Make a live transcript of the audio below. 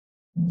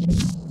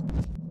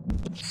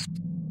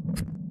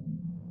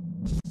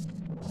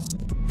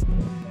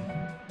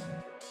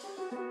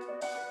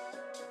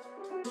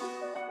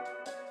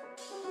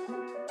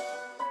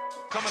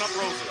Coming up,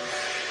 Rosen.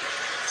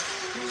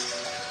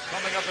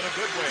 Coming up in a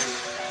good way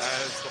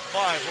as the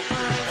 5 will be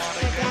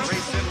responding and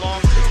Rayson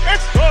long two.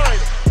 It's good! I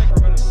think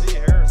we're going to see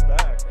Harris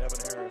back, Evan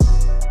Harris.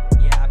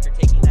 Yeah, after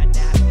taking that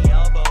nasty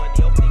elbow in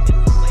the opening minutes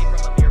of play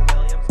from Amir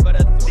Williams, but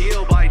a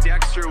deal by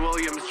Dexter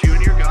Williams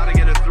Jr. Got to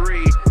get a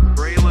 3.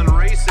 Braylon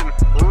Rayson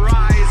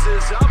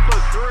rises up a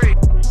 3.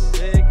 He's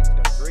big, he's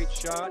got a great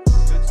shot,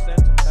 good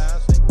sense of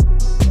passing.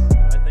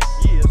 I think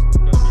he is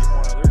going to be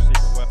one of their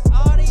secret weapons.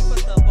 Audi,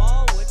 but the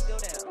ball would go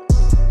down.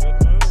 Good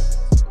move.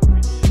 That's what we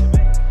needed to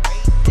make.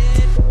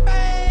 Rayson,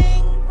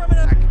 bang! From an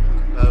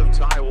Of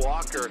Ty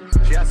Walker,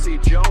 Jesse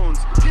Jones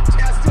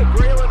contested.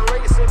 Braylon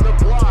Rayson the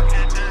block.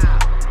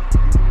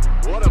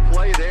 What a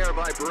play there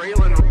by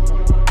Braylon.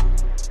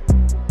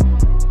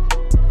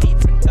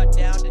 lead's been cut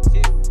down to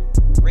 2.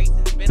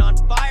 Rayson's been on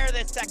fire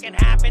this second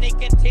half, and he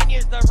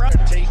continues the run.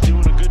 Tate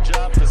doing a good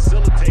job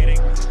facilitating,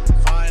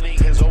 finding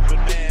his open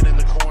man in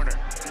the corner.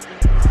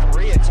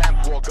 3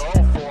 attempt will go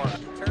for.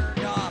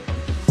 Turned off.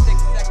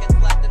 6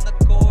 seconds left in the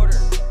quarter.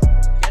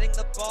 Getting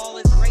the ball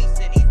is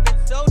Rayson. He's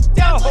been so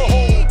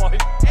deadly.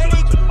 And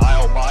he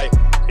Oh my,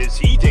 is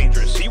he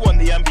dangerous? He won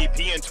the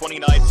MVP in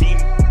 2019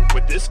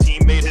 with this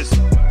team, made his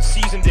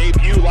season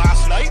debut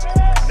last night.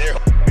 There.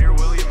 Amir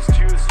Williams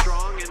too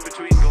strong in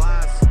between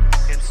glass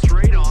and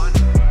straight on.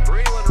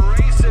 Braylon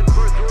Rayson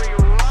for 3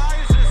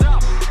 rises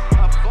up.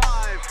 A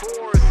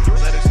 5-4-3.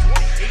 That is 28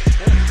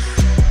 points.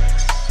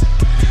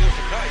 Here's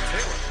the guy,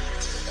 Taylor.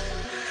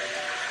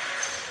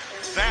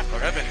 That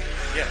or Evan,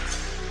 yes.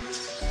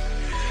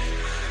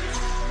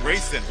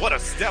 Rayson, what a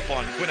step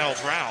on Quinnell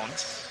Brown.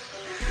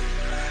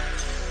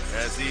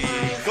 As he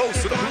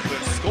goes to the hoop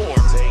and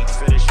scores. Tate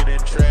finishing in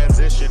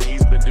transition.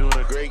 He's been doing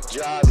a great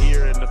job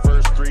here in the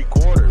first 3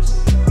 quarters.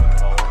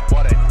 Oh,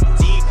 what a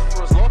deep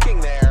was looking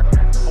there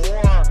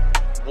for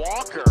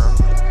Walker.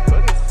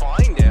 Couldn't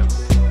find him.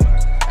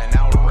 And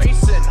now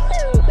Rayson.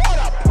 Oh, what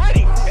a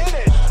pretty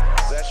finish.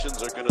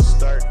 Possessions are going to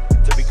start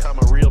to become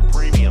a real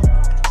premium.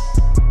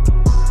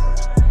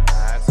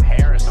 That's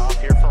Harris off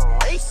here for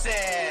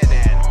Rayson.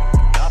 And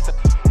nothing.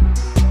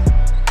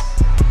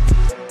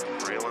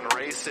 Braylon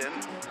Rayson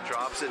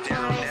drops it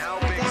down now.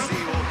 Big C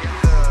will get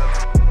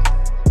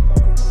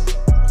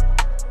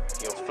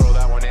He'll throw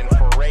that one in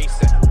for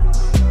Rayson.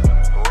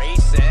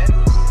 Rayson,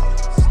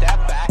 step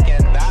back,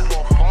 and that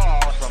will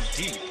fall. From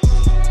deep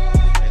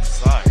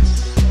inside.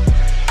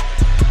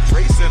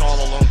 Rayson all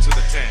alone to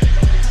the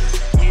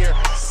 10. Here,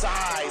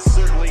 size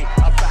certainly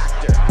a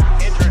factor.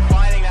 Injured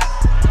finding that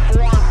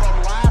form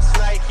from last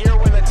night here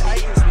when the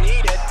Titans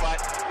need it, but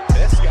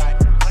this guy.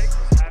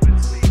 Titans haven't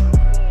seen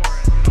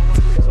before,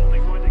 and it's only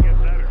going to get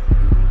better.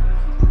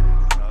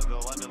 The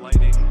London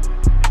Lightning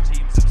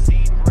teams have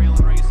seen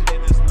Braylon Rayson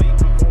in this league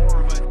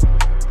before, but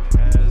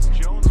as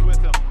Jones with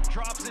him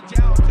drops it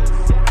down to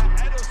Sarah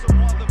Edison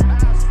on the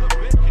pass, the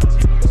bit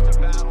continues to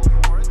battle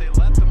for it. They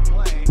let them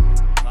play.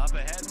 Up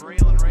ahead,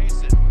 Braylon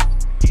Rayson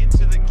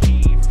into the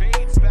key,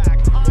 fades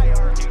back, high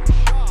arcing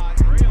shot.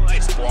 Braylon.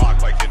 Nice block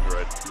by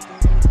Kindred.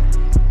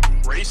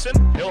 Rayson,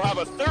 he'll have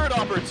a 3rd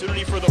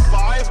opportunity for the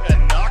 5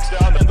 and knocks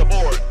down the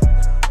board.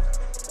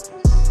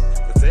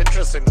 It's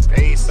interesting the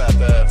pace that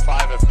the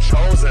 5 have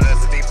chosen as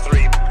the deep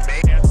 3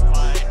 main. Chance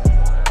by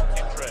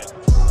Kindred.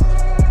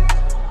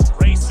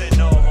 Rayson,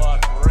 no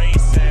luck.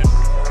 Rayson,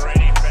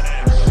 ready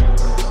finish.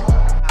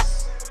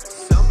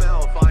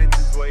 Somehow finds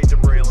his way to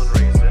Braylon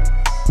Rayson.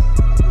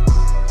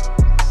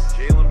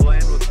 Jalen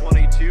Bland with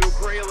 22.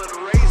 Braylon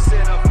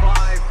Rayson a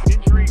 5.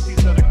 Injuries,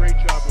 he's done a great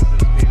job with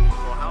this team.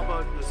 Well, how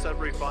about the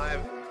Sudbury 5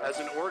 as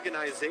an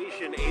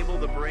organization able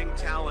to bring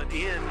talent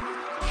in?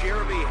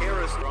 Jeremy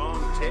Harris,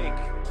 wrong take.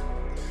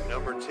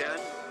 Number 10.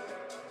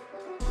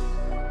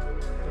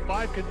 The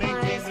 5 could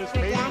maintain this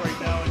pace right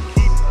now and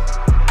keep,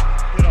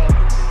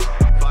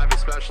 5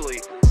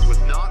 especially with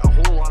not a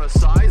whole lot of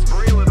size.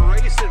 Braylon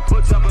Rayson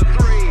puts up a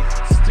 3.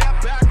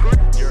 Step back.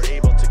 You're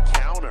able to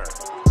counter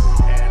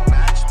and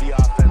match the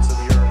offense of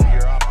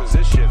your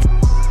opposition.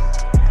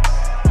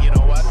 You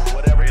know what?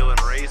 Whatever. Braylon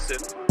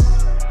Rayson.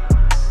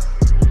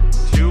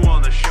 2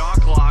 on the shot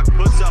clock.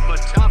 Puts up a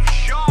tough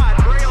shot.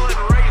 Braylon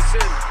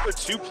Rayson. A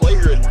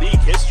 2-player in league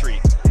history.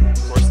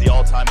 Of course, the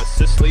all-time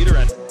assist leader,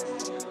 and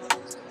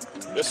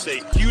just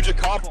a huge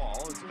accomplishment.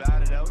 Ball is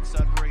batted out.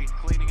 Sudbury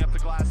cleaning up the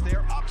glass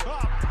there. Up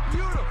top.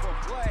 Beautiful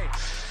play.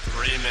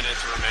 3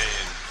 minutes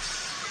remain.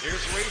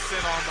 Here's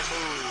Rayson on the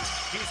move.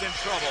 He's in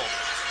trouble.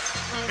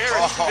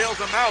 Harris bails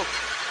him out.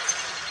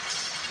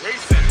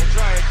 Rayson will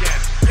try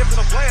again. Gives it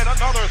a play and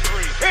another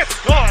 3. It's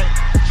good.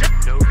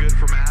 No good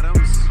from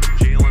Adams.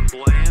 Jalen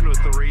Bland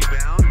with the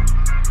rebound.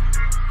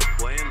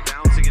 Bland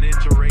bouncing it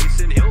into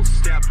Rayson. He'll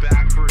step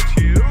back for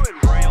 2. And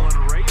Braylon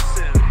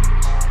Rayson.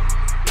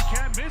 he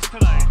can't miss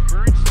tonight.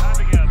 Burns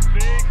having a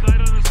big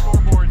night on the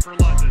scoreboard for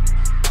London.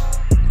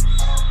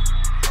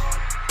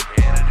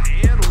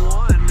 And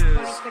 1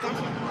 is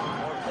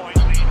 4-point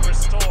lead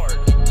restored.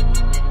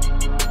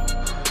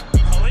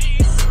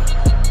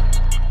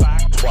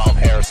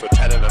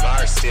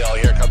 center steal.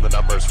 Here come the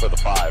numbers for the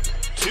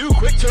 5. 2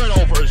 quick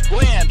turnovers.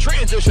 Bland,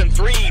 transition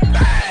 3, bang!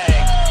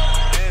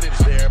 Advantage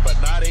there, but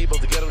not able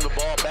to get him the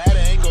ball. Bad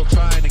angle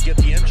trying to get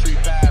the entry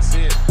pass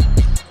in.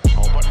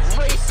 Oh, but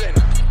Rayson.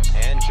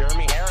 And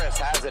Jeremy Harris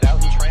has it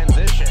out in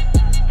transition.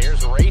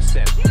 Here's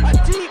Rayson. A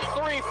deep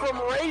 3 from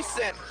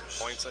Rayson.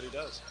 Points that he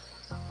does.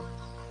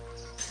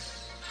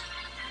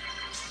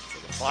 So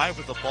the 5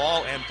 with the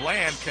ball, and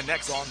Bland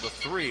connects on the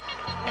 3.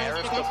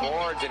 Harris the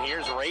boards, and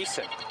here's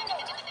Rayson.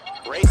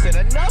 Rayson,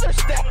 another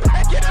step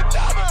back and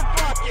another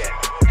bucket.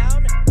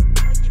 Down,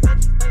 like you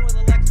mentioned, playing with a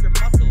little extra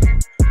muscle.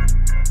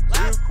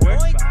 Last quick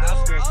point,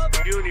 baskets. though,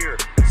 of Junior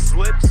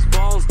slips,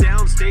 falls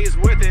down, stays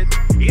with it.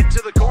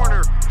 Into the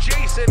corner.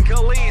 Jason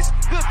Calise.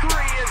 The 3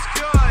 is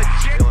good.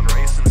 Braylon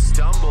Rayson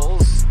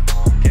stumbles.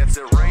 Gets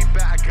it right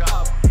back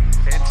up.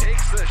 And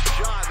takes the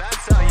shot.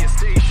 That's how you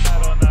stay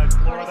shot. On that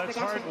floor, that's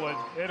hardwood.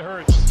 It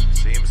hurts.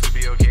 Seems to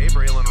be okay.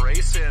 Braylon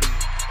Rayson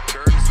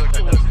turns the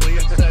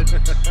And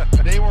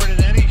said they weren't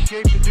in any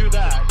shape to do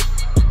that.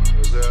 It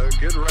was a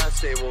good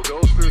rest day. We'll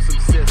go through some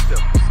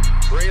systems.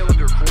 Braylon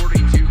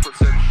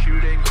 42%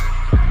 shooting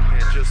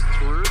and just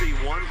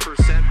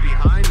 31%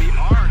 behind the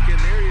arc. And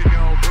there you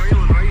go.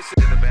 Braylon Rayson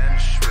to the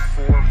bench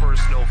with 4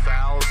 personal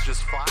fouls.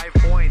 Just 5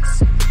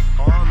 points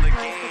on the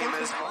game.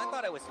 Well, I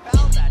thought it was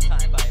fouled that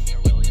time by Amir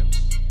Williams.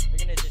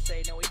 They're going to just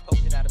say, no, he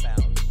poked it out of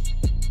bounds.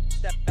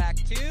 Step back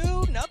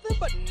 2, nothing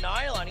but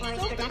nylon. He's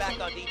still back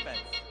on defense.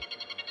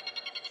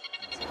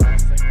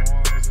 Last thing you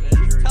want is an He's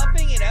injury.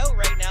 toughing it out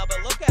right now,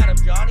 but look at him,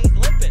 John. He's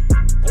limping.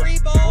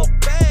 3-ball,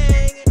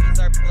 bang! And he's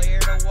our player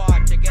to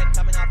watch. Again,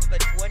 coming off of a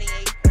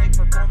 28-point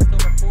performance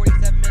over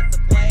 47 minutes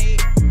of play.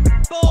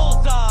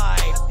 Bullseye!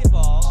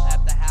 Basketball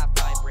at the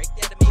halftime break.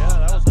 They had to make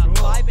that was a cool.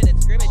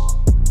 5-minute scrimmage.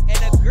 And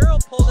a girl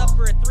pulled up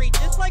for a 3,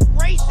 just like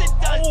Rayson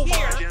does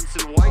here.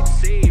 Jensen White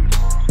saved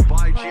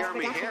by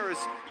Jeremy Harris.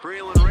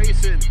 Braylon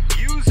Rayson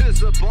uses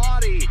the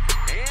body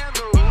and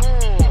the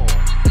roll.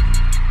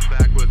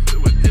 Back with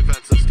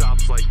defensive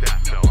stops like that.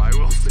 No, I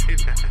will say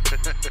that.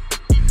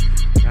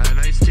 And a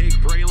nice take.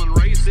 Braylon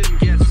Rayson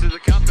gets to the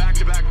cup,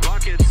 back-to-back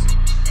buckets.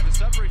 And the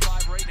Sudbury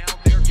 5 right now,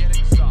 they're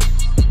getting stops.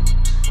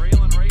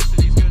 Braylon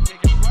Rayson, he's going to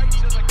take it right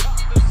to the cup,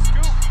 the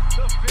scoop,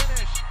 the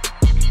finish.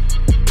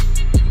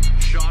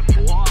 Shot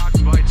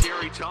blocked by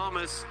Terry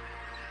Thomas.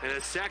 And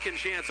a second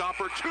chance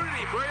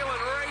opportunity. Braylon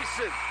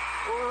Rayson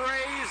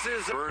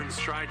raises. Burns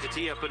tried to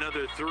tee up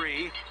another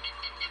 3.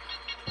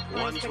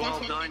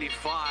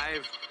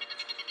 112.95.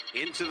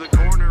 Into the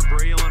corner.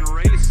 Braylon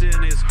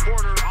Rayson, his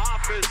corner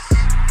office.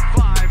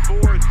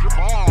 5-4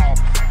 Ball,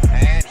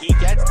 and he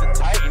gets the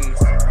Titans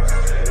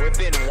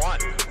within 1.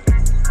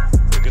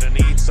 They're going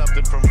to need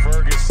something from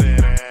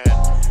Ferguson, and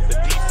the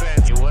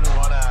defense, you wouldn't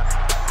want to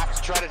have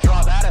to try to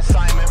draw that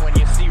assignment when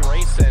you see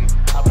Rayson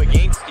up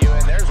against you,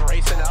 and there's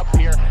Rayson up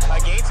here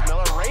against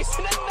Miller.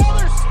 Rayson,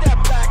 another step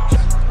back.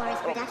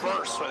 Little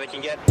burst where they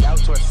can get out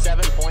to a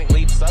 7-point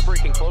lead. Sudbury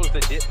can close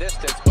the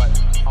distance, but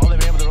all they've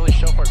been able to really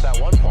show for is that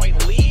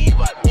 1-point lead,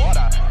 but what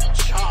a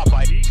job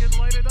by He can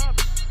light it up.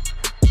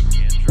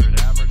 Injured,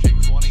 averaging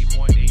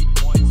 20.8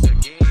 points a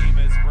game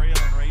as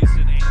Braylon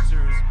Rayson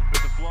answers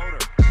with the floater.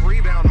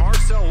 Rebound,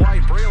 Marcel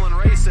White,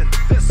 Braylon Rayson,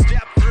 the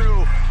step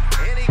through,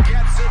 and he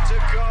gets it to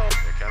go.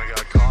 They kind of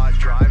got caught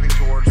driving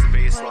towards the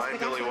baseline.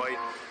 Billy White,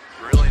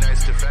 really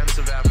nice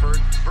defensive effort.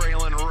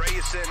 Braylon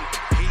Rayson,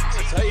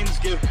 The Titans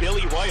give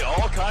Billy White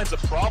all kinds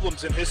of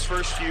problems in his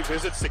first few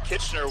visits to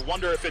Kitchener.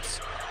 Wonder if it's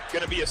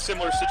going to be a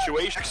similar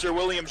situation. Sir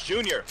Williams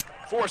Jr.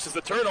 forces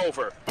the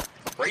turnover.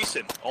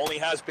 Rayson only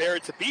has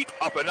Barrett to beat,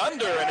 up and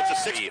under, and it's a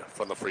 6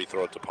 from the free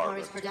throw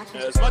department.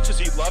 As much as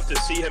you'd love to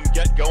see him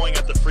get going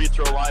at the free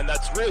throw line,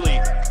 that's really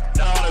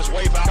not on his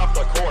way back up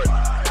the court.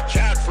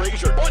 Chad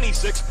Frazier,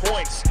 26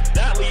 points.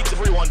 That leads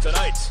everyone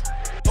tonight.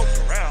 Looks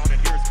around, and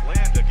here's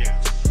Bland again.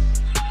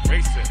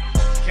 Rayson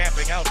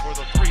camping out for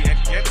the 3 and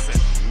gets it.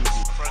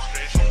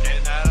 Frustration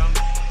getting at him.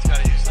 He's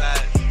got to use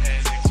that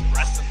and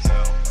express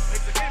himself.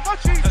 Makes the game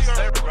much easier.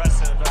 They're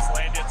aggressive as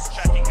Landon's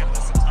checking him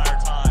this entire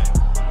time.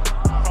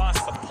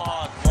 Across the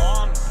pod,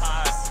 long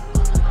pass,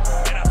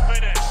 and a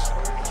finish.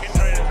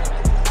 Kindred,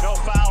 no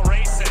foul,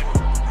 Rayson.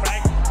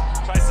 Craig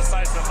tries to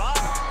size them up,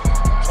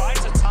 tries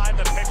to time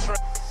the picture.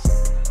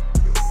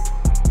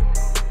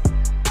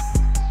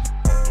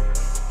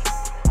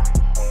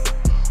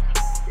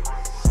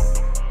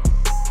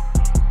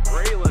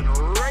 Braylon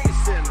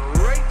Rayson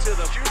right to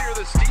the junior,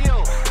 the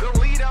steal, the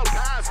lead out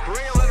pass.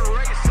 Braylon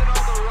Rayson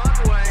on the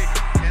runway,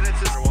 and it's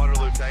his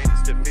Waterloo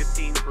Titans to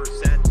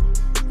 15%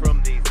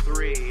 from the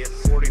 3 and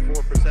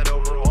 44%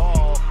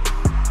 overall.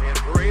 And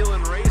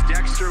Braylon Rayson,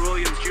 Dexter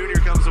Williams Jr.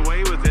 comes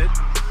away with it.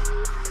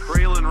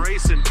 Braylon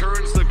Rayson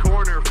turns the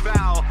corner,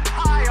 foul,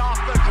 high off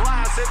the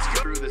glass. It's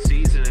good through the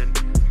season,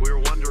 and we were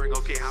wondering,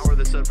 okay, how are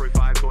the Sudbury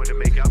 5 going to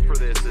make up for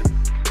this? And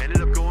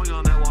ended up going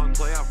on that long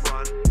playoff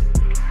run.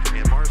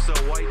 And Marcel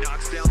White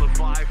knocks down the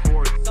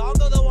 5-4.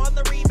 Songo, though, on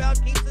the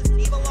rebound, keeps his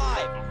team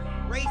alive.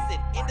 Rayson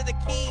into the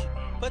key,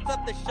 puts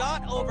up the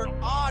shot over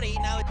Audie.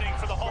 Now it's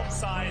For the home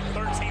side,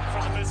 13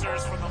 for the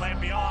visitors from the land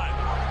beyond.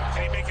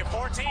 Can he make it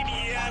 14?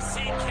 Yes,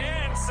 he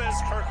can. says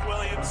Kirk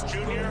Williams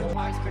Jr.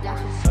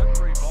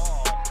 Sudbury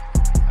ball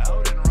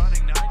out and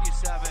running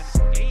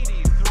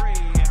 97-83,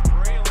 and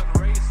Braylon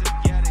Rayson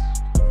getting.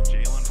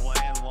 Jalen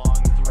Bland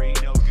long three,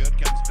 no good,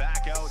 comes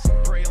back out.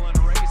 Braylon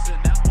Rayson,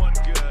 that one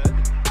good.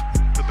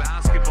 The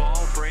basketball,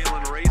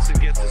 Braylon Rayson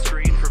gets a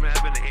screen from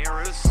Evan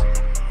Harris.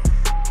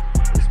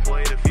 He's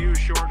played a few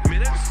short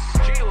minutes.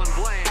 Jalen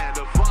Bland,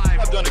 a 5.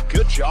 Have done a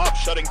good job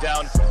shutting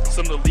down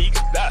some of the league's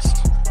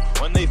best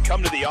when they've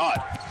come to the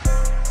odd.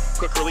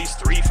 Quick release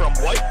three from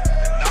White,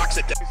 and knocks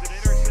it down. An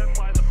intercept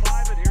by the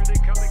 5, and here they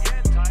come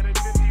again, tied at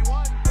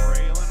 51.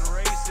 Braylon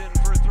Rayson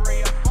for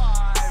 3, a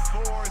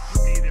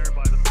 5-4-3 there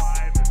by the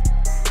 5.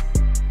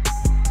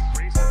 And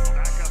Rayson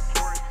back up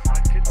court,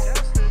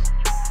 uncontested.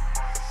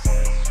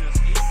 It's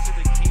just into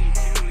the key,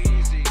 too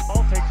easy.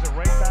 Ball takes it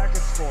right back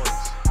and scores.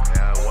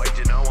 Yeah, White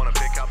did not want to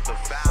pick up the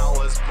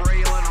foul as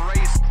Braylon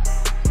Rayson.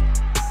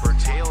 For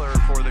Taylor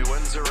for the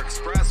Windsor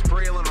Express,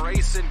 Braylon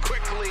Rayson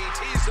quickly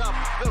tees up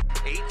the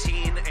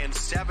 18 and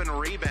 7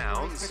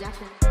 rebounds.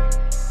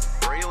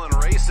 Braylon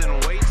Rayson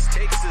waits,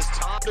 takes his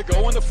time To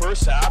go in the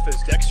first half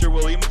as Dexter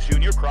Williams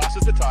Jr.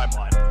 crosses the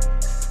timeline.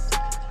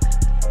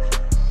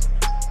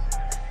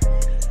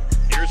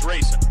 Here's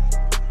Rayson.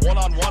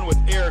 One-on-one with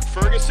Eric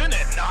Ferguson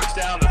and knocks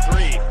down the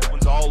three.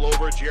 One's all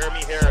over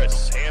Jeremy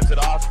Harris. Hands it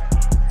off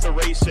to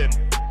Rayson.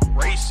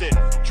 Rayson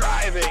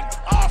driving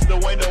off the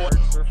window.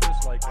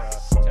 Surface like a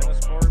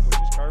tennis court, which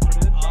is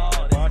carpeted.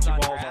 Oh, this is Bocce on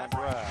ball's grass. on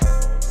grass,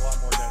 so there's a lot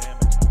more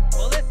dynamics on it.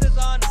 Well, this is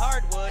on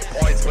hardwood.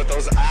 Points with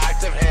those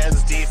active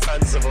hands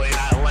defensively,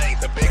 that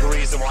length, a big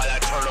reason why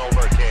that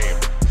turnover came.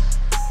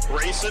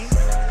 Rayson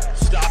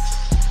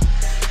stops.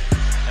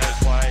 That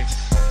is why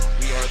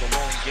we are the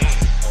lone game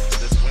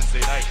this Wednesday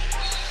night.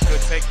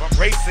 Good take from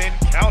Rayson.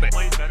 Count it.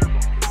 Played better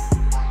ball.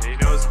 He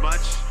knows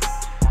much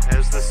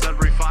as the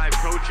Sudbury 5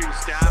 coaching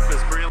staff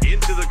is Braylon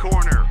into the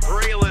corner.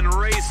 Braylon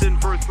Rayson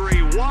for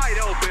 3, wide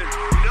open,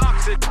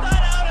 knocks it. Not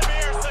out of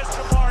here, says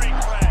Jabari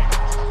Craig.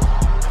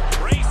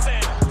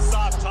 Rayson,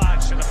 soft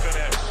touch and a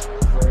finish.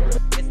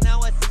 It's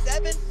now a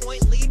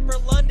 7-point lead for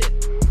London.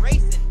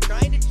 Rayson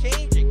trying to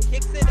change it,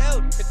 kicks it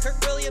out to Kirk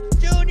Williams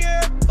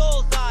Jr.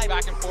 Bullseye.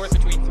 Back and forth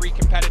between three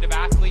competitive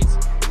athletes,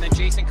 and then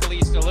Jason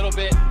Caliste a little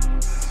bit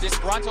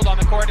disgruntled on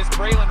the court as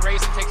Braylon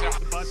Rayson takes it off.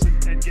 The bus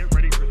and get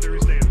ready for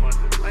Thursday in London.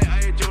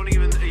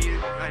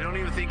 I don't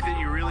even think that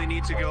you really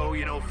need to go,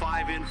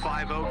 5 in,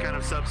 5 out kind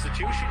of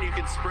substitution. You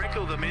can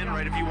sprinkle them in,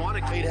 right, if you want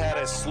to. They'd had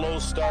a slow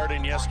start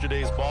in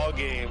yesterday's ball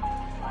game,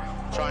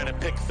 trying to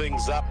pick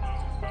things up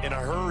in a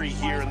hurry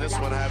here in this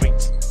one, having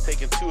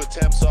taken 2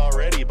 attempts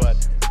already, but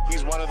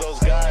he's one of those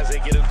guys, they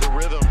get into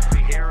rhythm.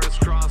 Harris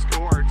cross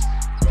court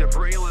to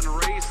Braylon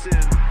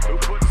Rayson, who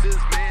puts his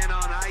man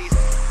on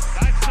ice.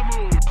 That's the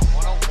move.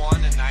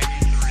 101 and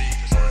 93.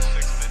 Just over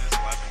 6 minutes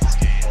left in this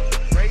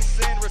game.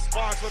 Rayson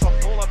responds with a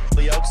pull-up.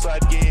 The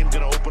outside game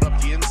going to open up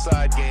the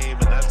inside game,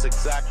 and that's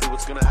exactly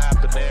what's going to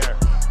happen there.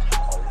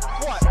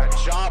 What a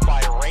job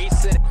by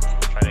Rayson.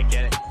 Trying to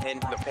get it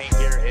into the paint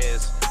here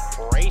is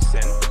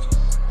Rayson.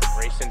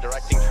 Rayson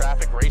directing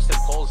traffic. Rayson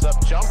pulls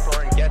up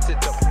jumper and gets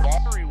it to fall.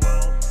 Very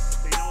well.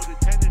 They know the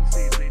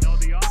tendencies. They know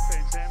the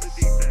offense and the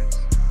defense.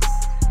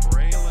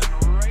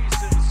 Braylon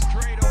Rayson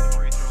straight over the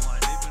free throw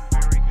line. They've been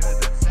very good.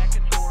 That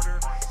second quarter,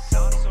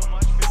 not so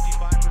much.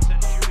 55%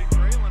 shooting.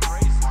 Braylon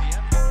Rayson, the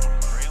end.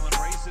 Braylon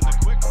Rayson, the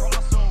quick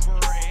crossover,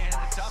 and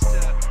tough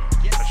to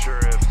get. Not sure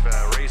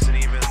if Rayson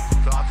even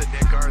thought that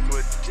Nick Arth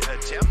would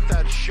attempt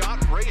that shot.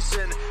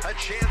 Rayson, a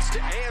chance to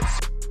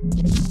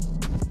answer.